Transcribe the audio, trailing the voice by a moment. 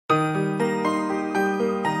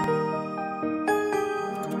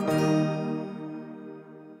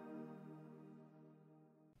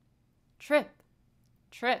trip,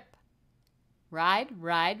 trip. Ride,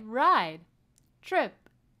 ride, ride. Trip,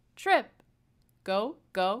 trip. Go,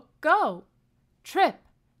 go, go. Trip,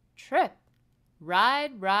 trip.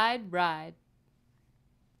 Ride, ride, ride.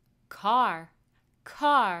 Car,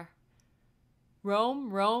 car.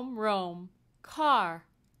 Roam, roam, roam. Car,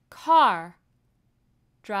 car.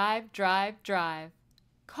 Drive, drive, drive.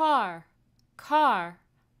 Car, car.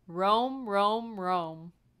 Roam, roam,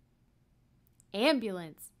 roam.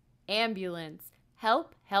 Ambulance, ambulance.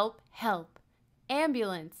 Help, help, help.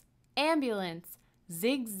 Ambulance, ambulance.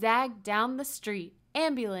 Zigzag down the street.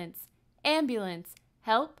 Ambulance, ambulance.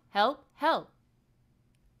 Help, help, help.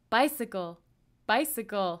 Bicycle,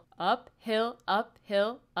 bicycle. Uphill,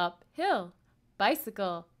 uphill, uphill.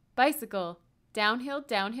 Bicycle, bicycle. Downhill,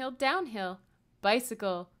 downhill, downhill.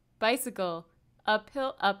 Bicycle, bicycle.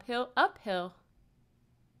 Uphill, uphill, uphill.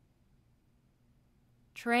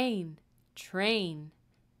 Train, train.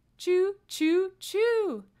 Choo, choo,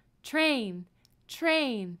 choo. Train,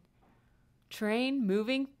 train. Train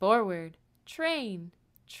moving forward. Train,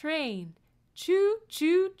 train. Choo,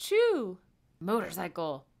 choo, choo.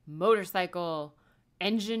 Motorcycle, motorcycle.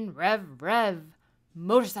 Engine rev, rev.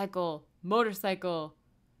 Motorcycle, motorcycle.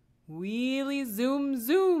 Wheelie zoom,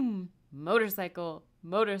 zoom. Motorcycle,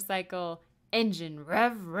 motorcycle. Engine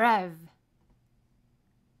rev, rev.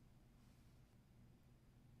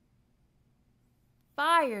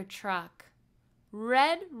 Fire truck.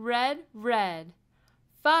 Red, red, red.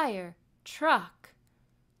 Fire truck.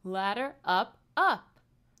 Ladder up, up.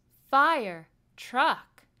 Fire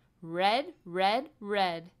truck. Red, red,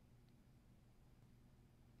 red.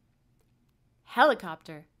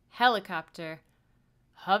 Helicopter, helicopter.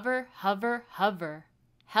 Hover, hover, hover.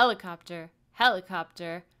 Helicopter,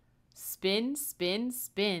 helicopter. Spin, spin,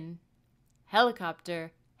 spin.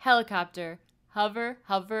 Helicopter, helicopter. Hover,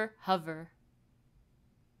 hover, hover.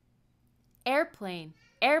 Airplane,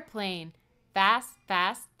 airplane. Fast,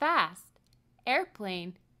 fast, fast.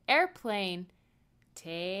 Airplane, airplane.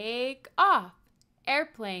 Take off.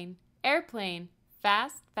 Airplane, airplane.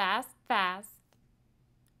 Fast, fast, fast.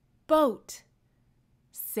 Boat.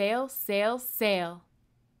 Sail, sail, sail.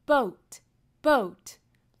 Boat, boat.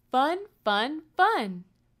 Fun, fun, fun.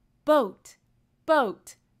 Boat,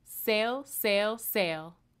 boat. Sail, sail,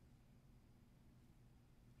 sail.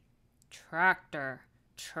 Tractor,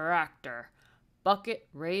 tractor. Bucket,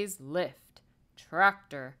 raise, lift.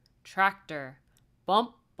 Tractor, tractor.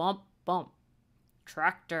 Bump, bump, bump.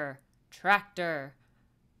 Tractor, tractor.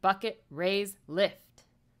 Bucket, raise, lift.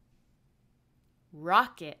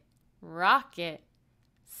 Rocket, rocket.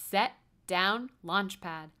 Set, down, launch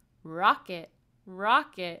pad. Rocket,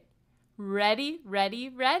 rocket. Ready, ready,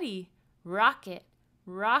 ready. Rocket,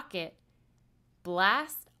 rocket.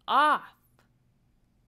 Blast off.